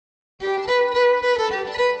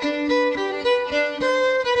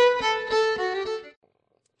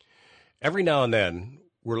Every now and then,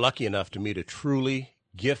 we're lucky enough to meet a truly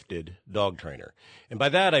gifted dog trainer. And by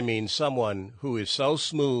that, I mean someone who is so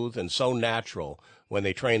smooth and so natural when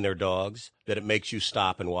they train their dogs that it makes you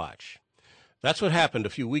stop and watch. That's what happened a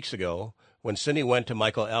few weeks ago when Cindy went to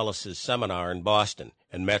Michael Ellis's seminar in Boston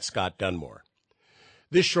and met Scott Dunmore.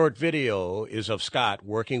 This short video is of Scott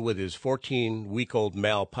working with his 14-week-old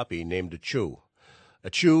male puppy named Achu.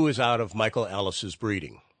 Achu is out of Michael Ellis's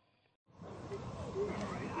breeding.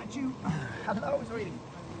 Achu, hello, sweetie.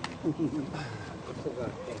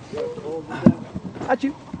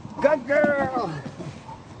 Achu, good girl.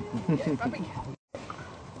 Yes, puppy.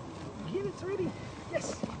 Get it, sweetie.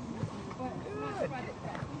 Yes. Good.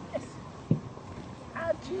 Yes.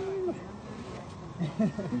 Achu.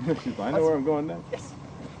 I know where I'm going now. Yes.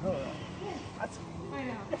 That's,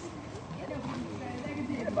 yes. Get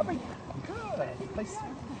it, puppy. Good. Place.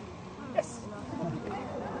 Yes.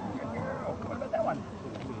 Good girl. Come on, about that one.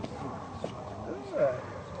 Good.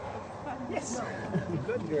 Yes.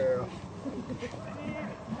 Good girl.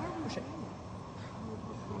 Push it.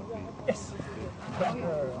 Yes. Good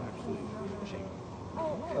girl. Push it.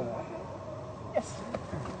 Good. Yes.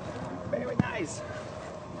 Very nice.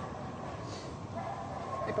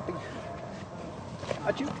 Hey, puppy.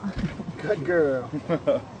 Achu. Good girl. Do you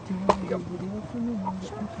want to do a video for me?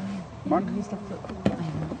 Mark. Use the flip.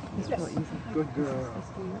 It's Yes. really easy. Good girl.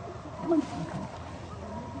 Come on.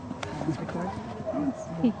 Let's record.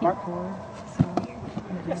 Mark. Record. So,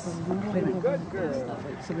 Yes. wait, Good girl. Stop.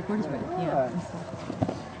 Wait, so record is ready. Yeah. And stop.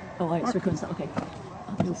 Oh, all right. So record. Stop. Okay.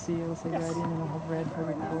 You'll see. It'll say ready, and then it'll have red for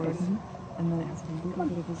record, and then it has a little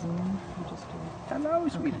bit of a zoom. You just do. Hello,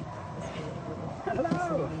 sweetie. Hello.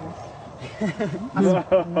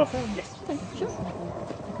 Yes. Sure.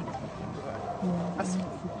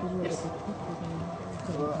 Yes.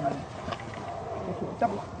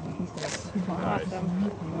 Double. Awesome.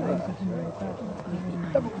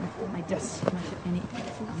 Double. I just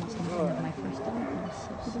almost my first dog.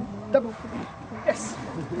 Double. Yes.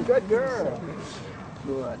 Good girl.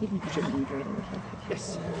 Good.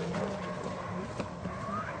 Yes.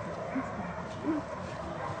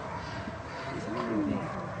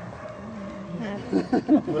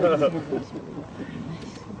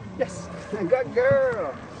 Yes. Good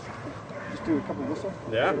girl. Just do a couple whistles.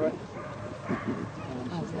 Yeah. Right.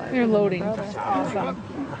 You're loading. Awesome.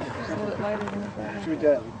 Should we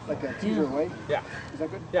do like a teaser away? Yeah. Is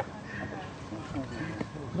that good? Yeah.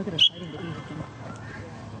 Look at her fighting the beaver.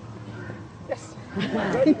 Yes.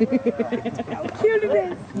 How cute it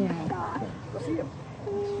is. Yeah. Go see him.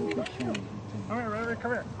 Come here,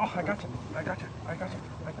 come here. Oh, I got you. I got you. I got you.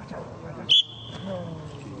 I got you. I got you.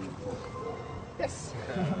 Yes.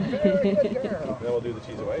 Very good girl. Then we'll do the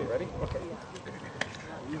cheese away. Ready? Okay.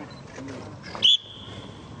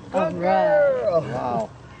 Good girl. Wow.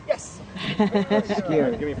 Yes.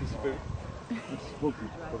 Scared. Give me a piece of food. We're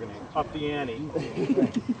gonna up the ante.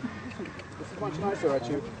 This is much nicer, aren't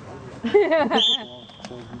you?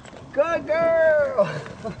 Good girl.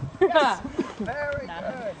 Yes. Very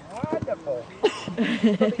good. Wonderful.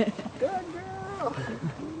 Good girl.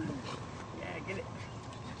 Yeah, get it.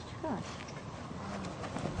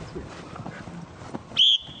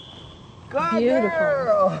 Good Beautiful.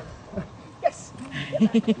 girl. Yes. All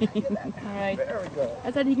right. Very good. I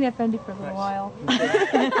thought you can have Fendi for a little while.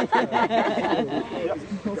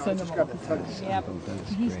 We'll send them all. Yep.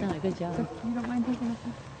 He's done a good job. You don't mind taking a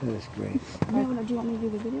That is great. No, no, do you want me to do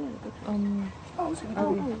the video?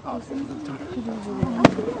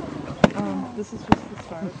 This is just the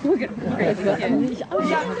start. We're good. Great. Oh,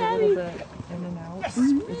 yeah, Daddy. In and out. Yes.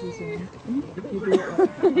 Is the zoom. If you do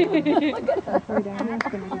it like halfway down, it's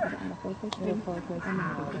going to get on the focus. It'll focus. And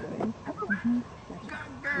then it'll go in.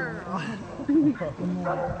 Girl. And then I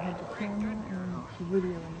had the camera and the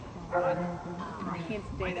video in the car. I can't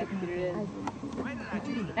stay that cute it is.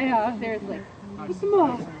 I know, there's like, put some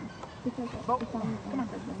more.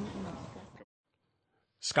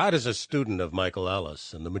 Scott is a student of Michael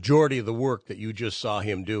Ellis, and the majority of the work that you just saw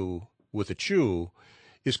him do with Achu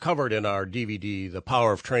is covered in our DVD, The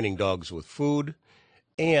Power of Training Dogs with Food,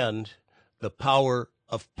 and The Power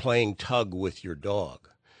of Playing Tug with Your Dog.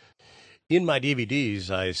 In my DVDs,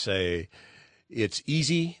 I say, it's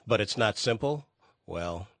easy, but it's not simple.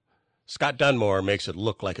 Well, Scott Dunmore makes it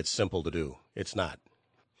look like it's simple to do. It's not.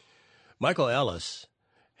 Michael Ellis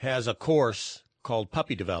has a course called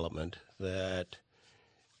Puppy Development that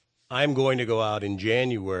I'm going to go out in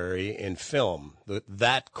January and film.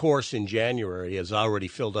 That course in January is already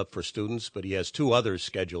filled up for students, but he has 2 others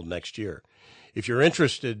scheduled next year. If you're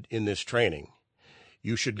interested in this training,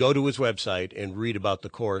 you should go to his website and read about the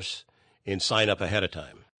course and sign up ahead of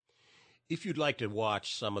time. If you'd like to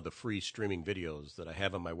watch some of the free streaming videos that I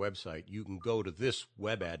have on my website, you can go to this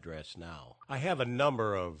web address now. I have a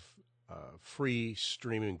number of free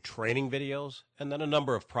streaming training videos and then a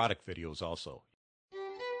number of product videos also.